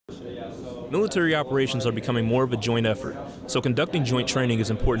Military operations are becoming more of a joint effort, so conducting joint training is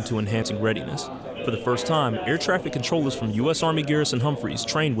important to enhancing readiness. For the first time, air traffic controllers from U.S. Army Garrison Humphreys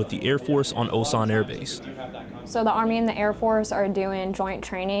trained with the Air Force on Osan Air Base. So the Army and the Air Force are doing joint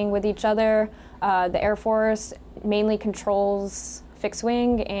training with each other. The Air Force mainly controls fixed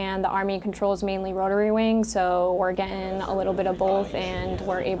wing and the Army controls mainly rotary wing, so we're getting a little bit of both and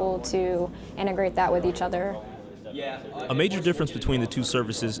we're able to integrate that with each other. A major difference between the two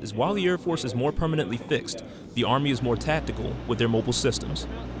services is while the Air Force is more permanently fixed, the Army is more tactical with their mobile systems.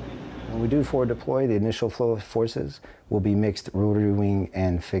 When we do forward deploy, the initial flow of forces will be mixed rotary wing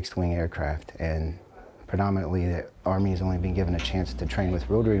and fixed wing aircraft, and predominantly the Army has only been given a chance to train with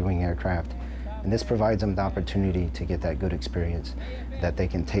rotary wing aircraft, and this provides them the opportunity to get that good experience that they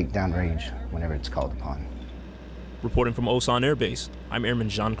can take downrange whenever it's called upon. Reporting from Osan Air Base, I'm Airman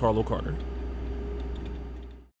Giancarlo Carter.